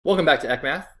Welcome back to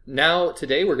ECMath. Now,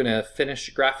 today we're going to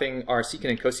finish graphing our secant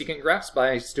and cosecant graphs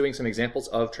by doing some examples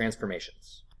of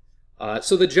transformations.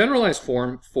 So the generalized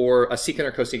form for a secant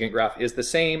or cosecant graph is the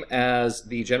same as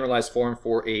the generalized form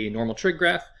for a normal trig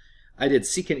graph. I did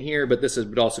secant here, but this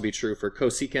would also be true for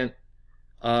cosecant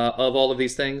of all of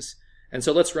these things. And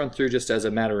so let's run through, just as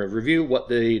a matter of review, what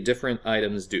the different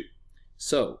items do.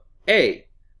 So A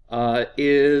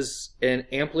is an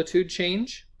amplitude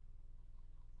change.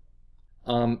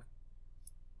 Secant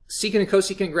and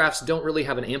cosecant graphs don't really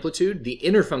have an amplitude. The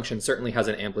inner function certainly has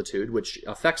an amplitude, which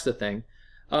affects the thing.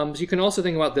 So you can also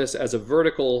think about this as a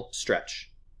vertical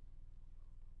stretch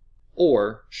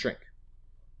or shrink.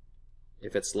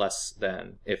 If it's less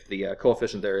than, if the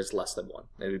coefficient there is less than 1,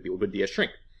 it would be a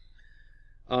shrink.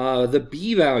 The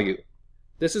B value,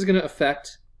 this is going to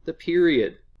affect the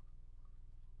period.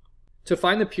 To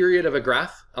find the period of a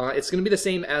graph, it's going to be the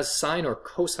same as sine or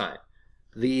cosine.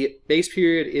 The base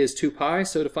period is 2 pi,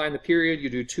 so to find the period, you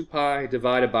do 2 pi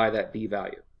divided by that B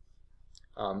value.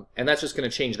 And that's just going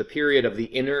to change the period of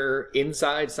the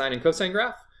inside sine and cosine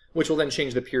graph, which will then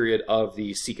change the period of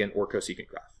the secant or cosecant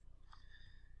graph.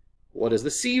 What does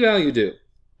the C value do?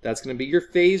 That's going to be your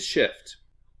phase shift.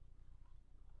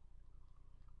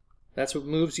 That's what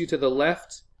moves you to the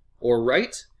left or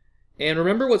right. And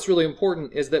remember, what's really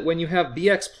important is that when you have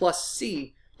Bx plus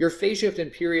C, your phase shift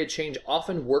and period change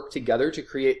often work together to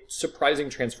create surprising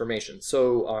transformations.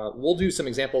 So we'll do some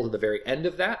examples at the very end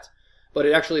of that, but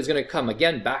it actually is going to come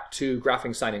again back to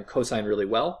graphing sine and cosine really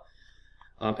well.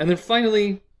 And then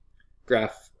finally,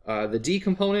 the D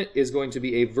component is going to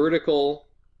be a vertical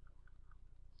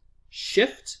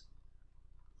shift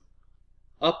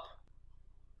up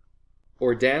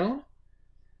or down.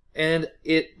 And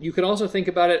you can also think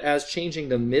about it as changing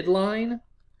the midline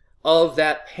of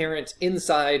that parent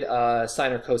inside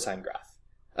sine or cosine graph.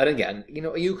 And again,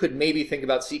 you could maybe think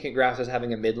about secant graphs as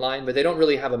having a midline, but they don't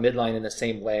really have a midline in the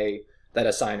same way that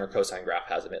a sine or cosine graph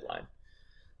has a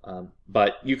midline.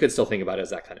 But you could still think about it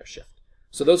as that kind of shift.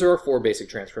 So those are our 4 basic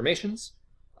transformations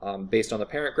based on the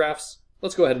parent graphs.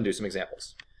 Let's go ahead and do some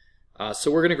examples. So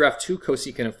we're going to graph 2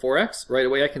 cosecant of 4x. Right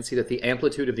away I can see that the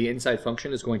amplitude of the inside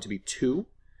function is going to be 2.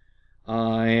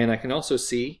 And I can also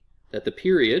see that the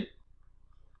period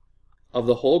of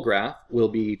the whole graph will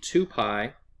be 2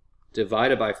 pi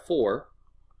divided by 4,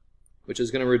 which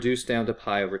is going to reduce down to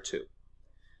pi over 2.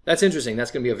 That's interesting. That's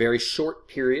going to be a very short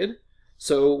period.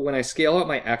 So when I scale out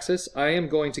my axis, I am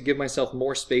going to give myself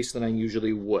more space than I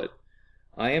usually would.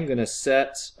 I am going to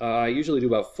set, I usually do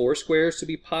about 4 squares to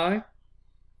be pi,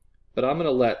 but I'm going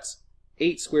to let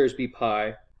 8 squares be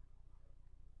pi.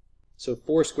 So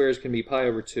 4 squares can be pi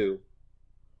over 2.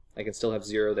 I can still have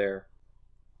 0 there.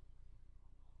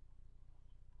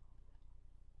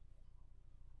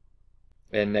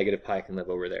 And negative pi can live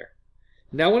over there.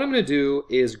 Now what I'm going to do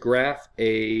is graph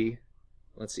a,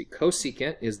 let's see,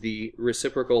 cosecant is the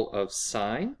reciprocal of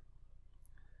sine.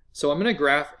 So I'm going to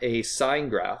graph a sine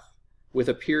graph with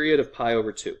a period of pi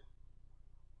over 2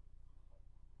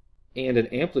 and an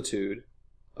amplitude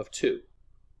of 2.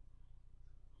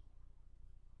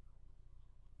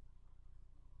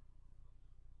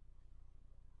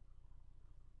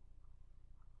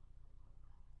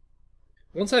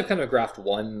 Once I've kind of graphed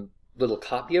one little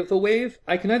copy of the wave,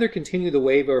 I can either continue the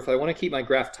wave, or if I want to keep my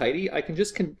graph tidy, I can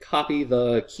just copy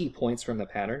the key points from the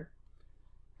pattern.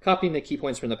 Copying the key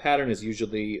points from the pattern is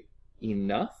usually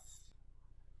enough.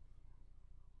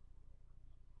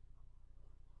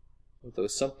 Although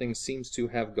something seems to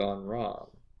have gone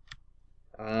wrong.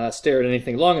 Stare at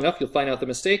anything long enough, you'll find out the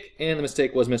mistake, and the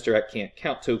mistake was Mr. Eck can't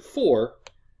count to 4.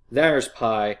 There's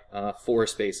pi, 4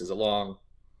 spaces along.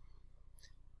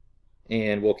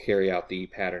 And we'll carry out the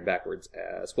pattern backwards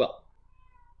as well.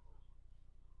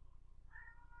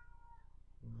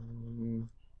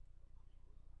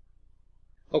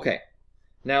 Okay,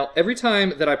 now every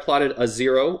time that I plotted a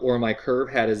 0 or my curve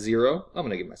had a 0, I'm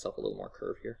going to give myself a little more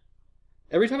curve here.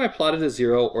 Every time I plotted a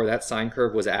 0 or that sine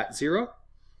curve was at 0,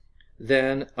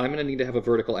 then I'm going to need to have a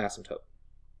vertical asymptote.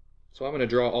 So I'm going to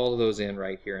draw all of those in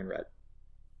right here in red.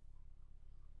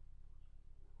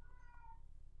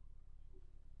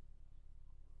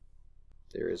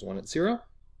 There is one at 0.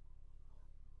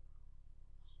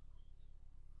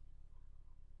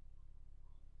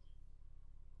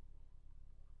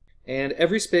 And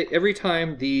every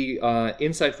time the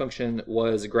inside function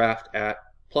was graphed at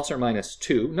plus or minus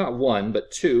 2, not 1,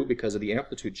 but 2 because of the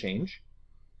amplitude change,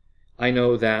 I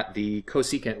know that the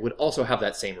cosecant would also have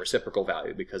that same reciprocal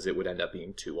value because it would end up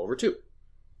being 2 over 2.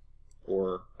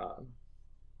 Or,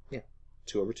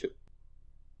 2 over 2.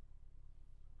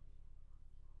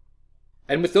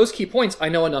 And with those key points, I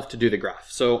know enough to do the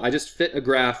graph. So I just fit a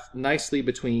graph nicely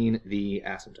between the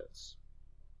asymptotes.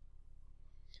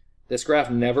 This graph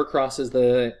never crosses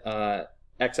the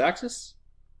x-axis.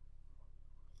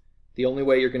 The only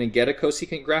way you're going to get a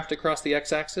cosecant graph to cross the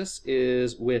x-axis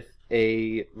is with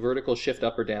a vertical shift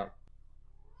up or down.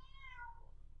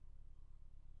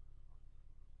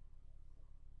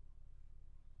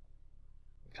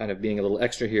 Kind of being a little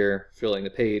extra here, filling the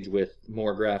page with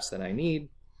more graphs than I need.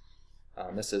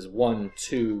 This is 1,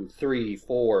 2, 3,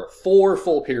 4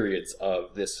 full periods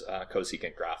of this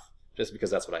cosecant graph, just because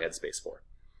that's what I had space for.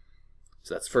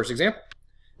 So that's the first example.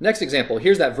 Next example,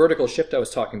 here's that vertical shift I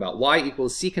was talking about. Y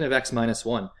equals secant of x minus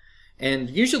 1. And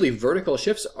usually vertical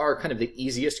shifts are kind of the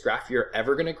easiest graph you're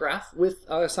ever going to graph with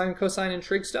sine and cosine and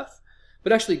trig stuff,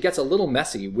 but actually it gets a little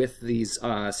messy with these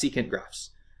secant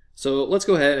graphs. So let's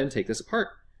go ahead and take this apart.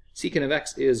 Secant of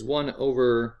x is 1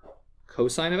 over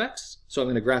cosine of x. So I'm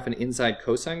going to graph an inside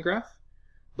cosine graph,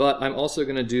 but I'm also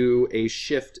going to do a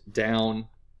shift down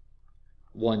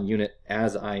 1 unit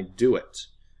as I do it.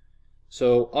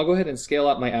 So I'll go ahead and scale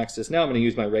out my axis. Now I'm going to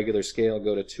use my regular scale,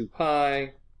 go to 2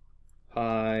 pi,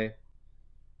 pi,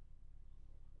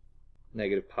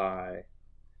 negative pi.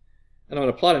 And I'm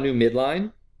going to plot a new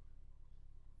midline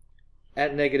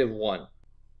at negative 1.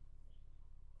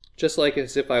 Just like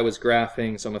as if I was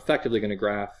graphing, so I'm effectively going to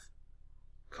graph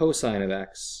cosine of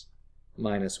x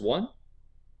minus 1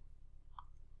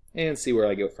 and see where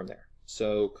I go from there.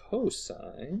 So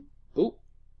cosine,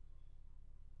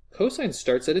 cosine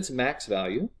starts at its max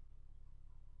value,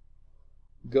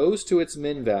 goes to its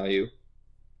min value,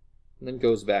 and then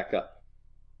goes back up.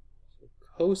 So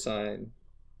cosine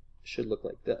should look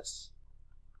like this.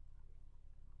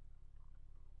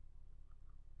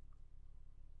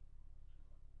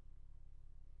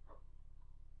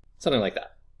 Something like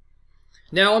that.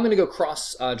 Now I'm going to go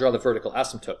draw the vertical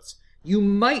asymptotes. You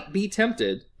might be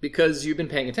tempted, because you've been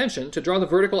paying attention, to draw the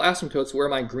vertical asymptotes where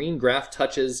my green graph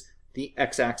touches the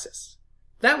x-axis.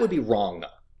 That would be wrong,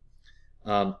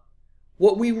 though.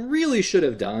 What we really should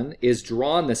have done is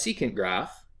drawn the secant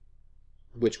graph,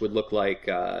 which would look like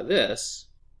this,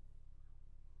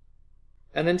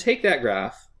 and then take that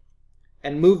graph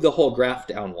and move the whole graph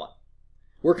down 1.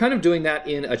 We're kind of doing that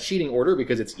in a cheating order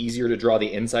because it's easier to draw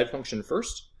the inside function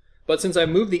first. But since I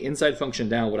moved the inside function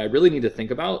down, what I really need to think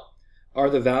about are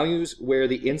the values where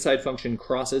the inside function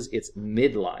crosses its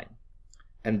midline.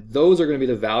 And those are going to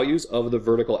be the values of the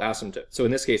vertical asymptote. So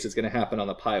in this case, it's going to happen on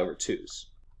the pi over 2's.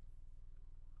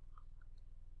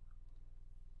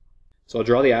 So I'll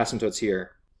draw the asymptotes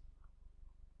here.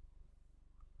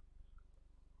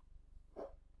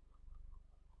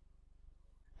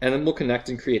 And then we'll connect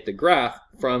and create the graph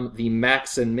from the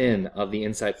max and min of the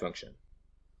inside function.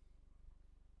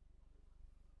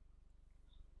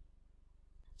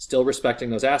 Still respecting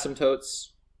those asymptotes.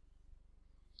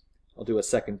 I'll do a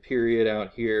second period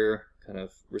out here, kind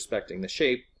of respecting the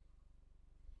shape.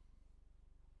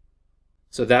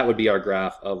 So that would be our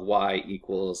graph of y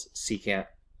equals secant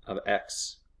of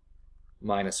x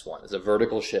minus 1. It's a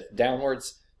vertical shift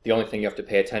downwards. The only thing you have to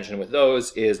pay attention with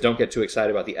those is don't get too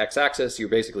excited about the x-axis. You're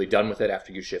basically done with it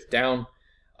after you shift down.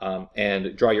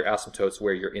 And draw your asymptotes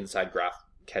where your inside graph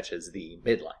catches the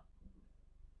midline.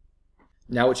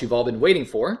 Now what you've all been waiting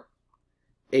for,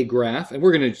 a graph, and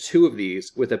we're going to do 2 of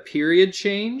these, with a period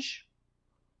change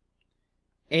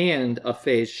and a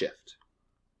phase shift.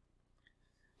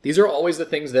 These are always the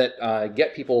things that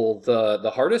get people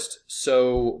the hardest,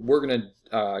 so we're going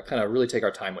to kind of really take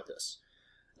our time with this.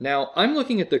 Now, I'm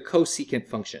looking at the cosecant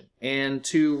function, and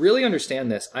to really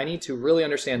understand this, I need to really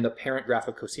understand the parent graph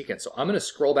of cosecant, so I'm going to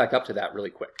scroll back up to that really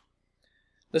quick.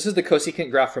 This is the cosecant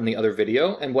graph from the other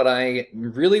video, and what I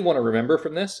really want to remember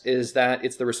from this is that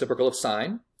it's the reciprocal of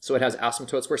sine, so it has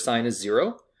asymptotes where sine is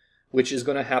 0, which is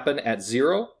going to happen at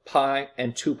 0, pi,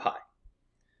 and 2 pi.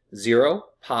 0,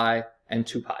 pi, and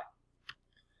 2 pi.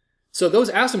 So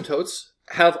those asymptotes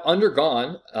have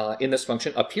undergone, in this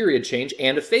function, a period change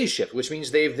and a phase shift, which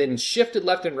means they've then shifted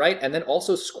left and right and then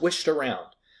also squished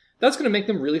around. That's going to make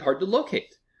them really hard to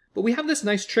locate. But we have this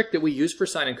nice trick that we use for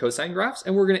sine and cosine graphs,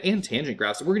 and tangent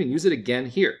graphs, and we're going to use it again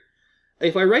here.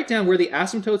 If I write down where the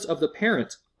asymptotes of the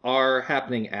parent are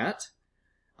happening at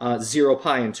 0,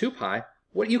 pi, and 2 pi,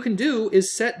 what you can do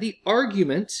is set the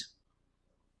argument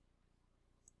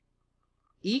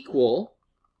equal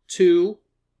to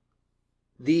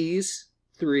these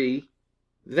 3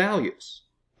 values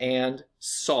and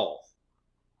solve.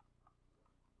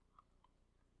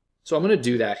 So I'm going to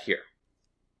do that here.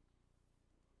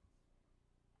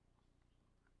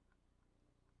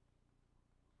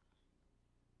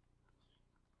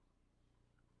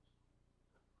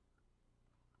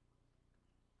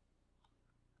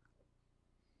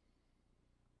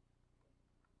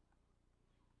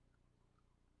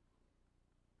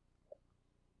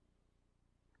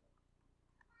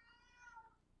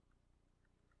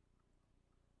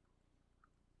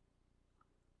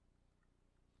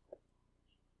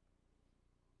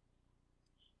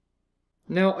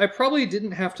 Now, I probably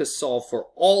didn't have to solve for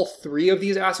all three of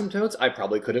these asymptotes. I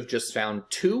probably could have just found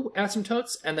two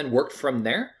asymptotes and then worked from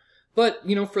there. But,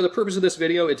 for the purpose of this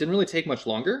video, it didn't really take much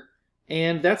longer.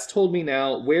 And that's told me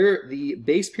now where the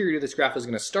base period of this graph is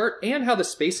going to start and how the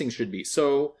spacing should be.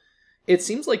 So it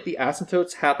seems like the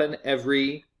asymptotes happen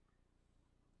every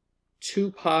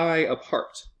 2 pi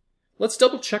apart. Let's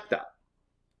double check that.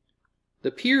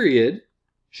 The period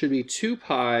should be 2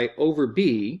 pi over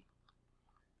b,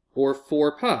 or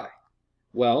 4 pi.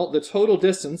 Well, the total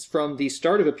distance from the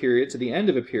start of a period to the end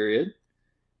of a period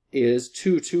is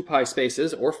 2 pi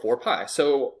spaces, or 4 pi.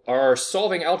 So our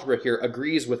solving algebra here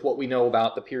agrees with what we know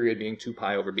about the period being 2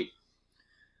 pi over b.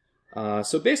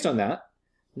 So based on that,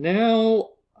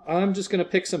 now I'm just going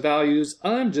to pick some values.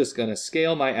 I'm just going to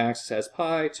scale my axis as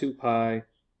pi, 2 pi,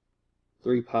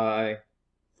 3 pi,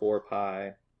 4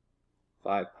 pi,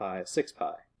 5 pi, 6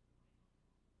 pi.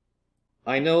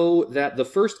 I know that the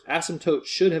first asymptote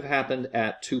should have happened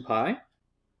at 2 pi.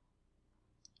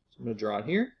 So I'm going to draw it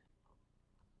here.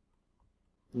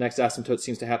 Next asymptote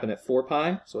seems to happen at 4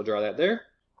 pi, so I'll draw that there.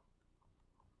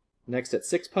 Next at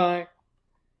 6 pi.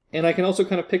 And I can also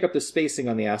kind of pick up the spacing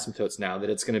on the asymptotes now that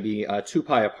it's going to be 2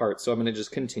 pi apart, so I'm going to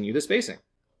just continue the spacing.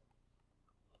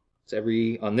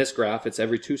 It's on this graph, it's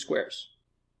every 2 squares.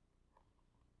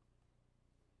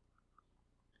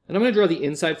 And I'm going to draw the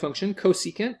inside function.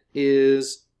 Cosecant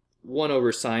is 1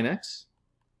 over sine x.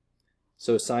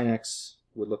 So sine x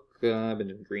would look, I've been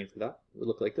doing green for that, would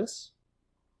look like this.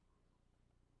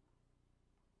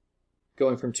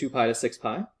 Going from 2 pi to 6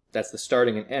 pi. That's the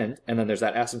starting and end, and then there's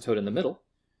that asymptote in the middle.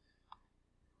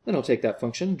 Then I'll take that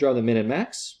function, draw the min and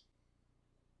max.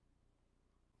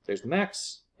 There's the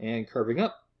max, and curving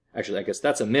up. Actually, I guess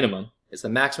that's a minimum. It's the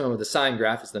maximum of the sine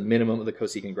graph, it's the minimum of the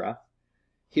cosecant graph.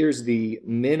 Here's the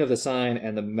min of the sine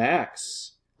and the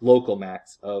max, local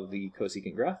max, of the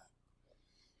cosecant graph.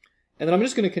 And then I'm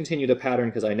just going to continue the pattern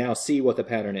because I now see what the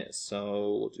pattern is.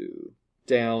 So we'll do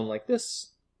down like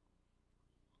this,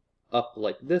 up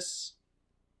like this,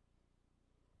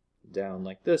 down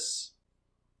like this,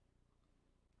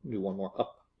 do one more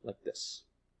up like this.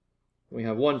 We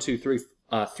have 1, 2, 3,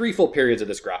 3 full periods of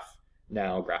this graph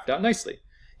now graphed out nicely.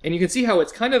 And you can see how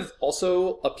it's kind of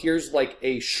also appears like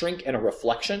a shrink and a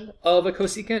reflection of a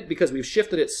cosecant because we've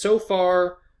shifted it so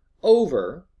far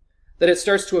over that it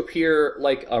starts to appear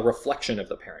like a reflection of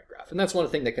the parent graph. And that's one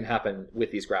thing that can happen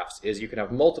with these graphs is you can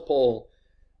have multiple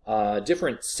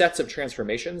different sets of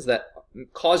transformations that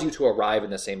cause you to arrive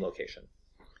in the same location.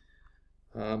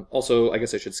 Also, I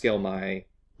guess I should scale my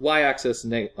y-axis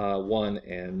 1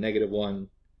 and -1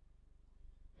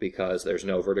 because there's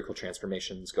no vertical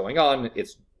transformations going on.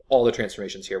 It's all the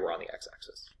transformations here were on the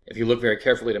x-axis. If you look very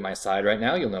carefully to my side right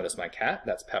now, you'll notice my cat.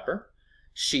 That's Pepper.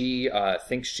 She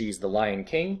thinks she's the Lion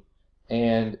King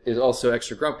and is also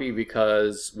extra grumpy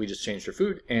because we just changed her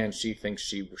food and she thinks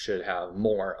she should have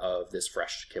more of this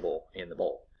fresh kibble in the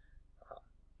bowl.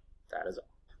 That is all.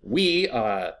 We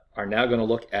are now going to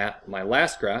look at my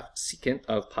last graph, secant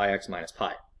of pi x minus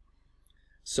pi.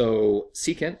 So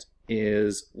secant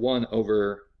is 1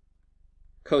 over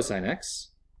cosine x.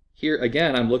 Here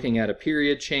again, I'm looking at a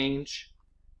period change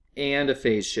and a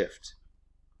phase shift.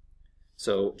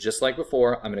 So just like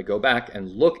before, I'm going to go back and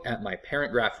look at my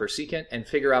parent graph for secant and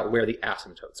figure out where the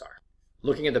asymptotes are.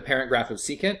 Looking at the parent graph of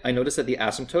secant, I notice that the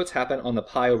asymptotes happen on the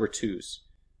pi over 2's.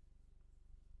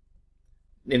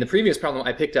 In the previous problem,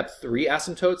 I picked up 3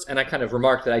 asymptotes, and I kind of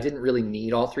remarked that I didn't really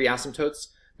need all 3 asymptotes.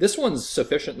 This one's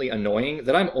sufficiently annoying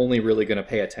that I'm only really going to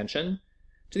pay attention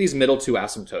to these middle 2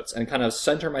 asymptotes and kind of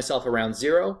center myself around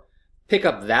 0, pick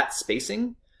up that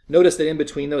spacing. Notice that in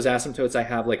between those asymptotes, I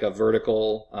have like a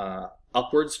vertical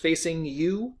upwards facing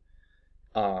U.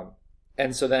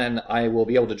 And so then I will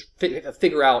be able to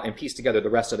figure out and piece together the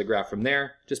rest of the graph from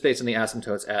there, just based on the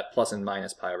asymptotes at plus and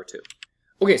minus pi over 2.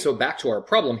 Okay, so back to our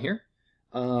problem here.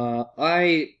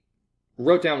 I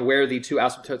wrote down where the 2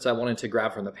 asymptotes I wanted to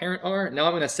grab from the parent are. Now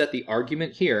I'm going to set the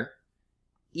argument here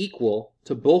equal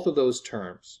to both of those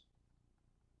terms.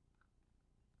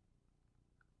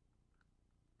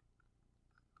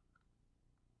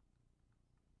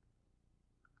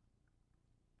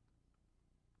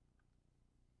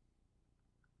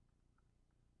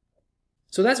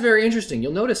 So that's very interesting.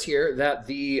 You'll notice here that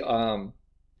the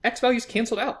x values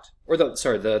canceled out, or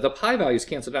the pi values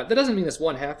canceled out. That doesn't mean this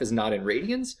 1/2 is not in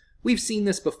radians. We've seen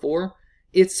this before.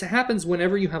 It happens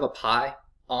whenever you have a pi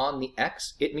on the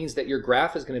x. It means that your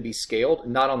graph is going to be scaled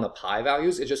not on the pi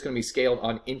values. It's just going to be scaled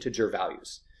on integer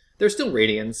values. They're still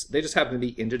radians. They just happen to be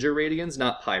integer radians,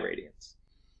 not pi radians.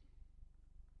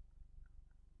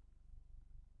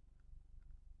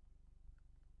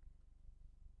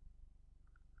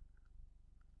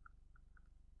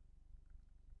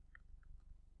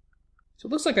 So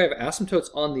it looks like I have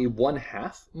asymptotes on the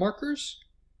 1/2 markers.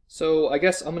 So I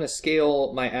guess I'm going to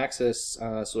scale my axis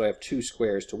so I have 2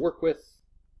 squares to work with.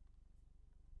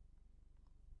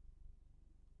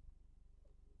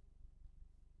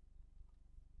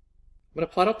 I'm going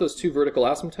to plot out those 2 vertical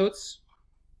asymptotes.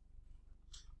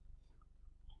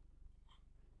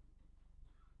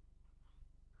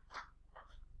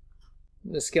 I'm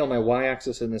going to scale my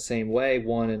y-axis in the same way,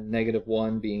 1 and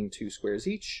 -1 being 2 squares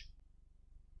each.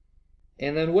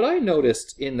 And then what I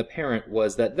noticed in the parent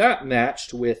was that that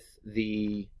matched with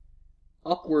the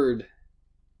upward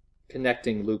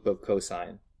connecting loop of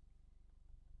cosine.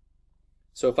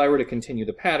 So if I were to continue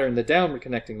the pattern, the downward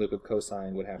connecting loop of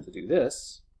cosine would have to do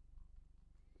this.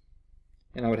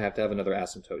 And I would have to have another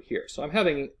asymptote here. So I'm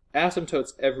having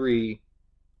asymptotes every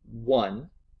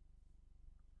 1.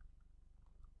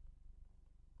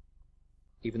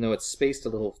 Even though it's spaced a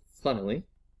little funnily,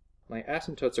 my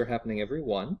asymptotes are happening every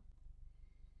 1.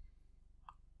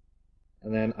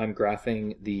 And then I'm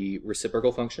graphing the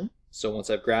reciprocal function. So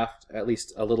once I've graphed at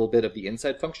least a little bit of the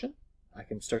inside function, I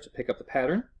can start to pick up the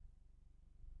pattern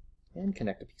and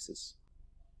connect the pieces.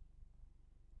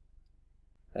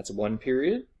 That's 1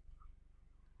 period,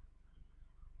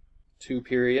 2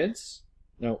 periods,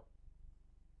 no,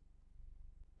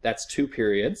 that's 2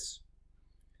 periods,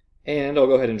 and I'll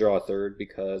go ahead and draw a third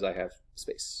because I have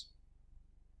space.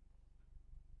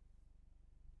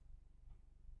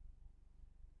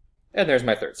 And there's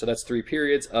my third. So that's 3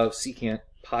 periods of secant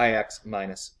pi x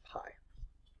minus pi.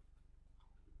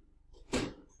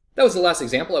 That was the last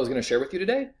example I was going to share with you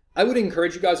today. I would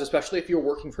encourage you guys, especially if you're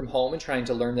working from home and trying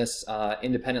to learn this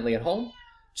independently at home,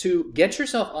 to get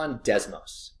yourself on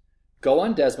Desmos. Go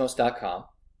on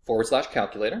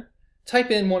desmos.com/calculator, type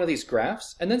in one of these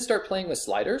graphs, and then start playing with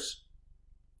sliders.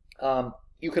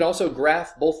 You could also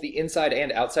graph both the inside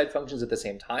and outside functions at the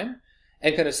same time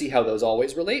and kind of see how those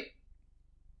always relate.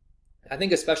 I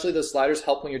think especially those sliders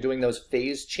help when you're doing those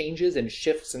phase changes and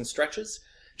shifts and stretches,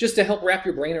 just to help wrap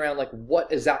your brain around like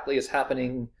what exactly is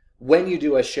happening when you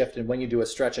do a shift and when you do a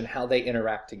stretch and how they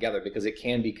interact together, because it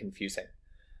can be confusing.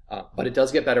 But it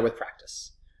does get better with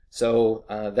practice. So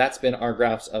that's been our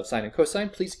graphs of sine and cosine.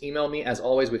 Please email me as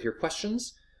always with your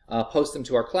questions, post them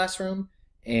to our classroom,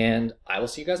 and I will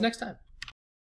see you guys next time.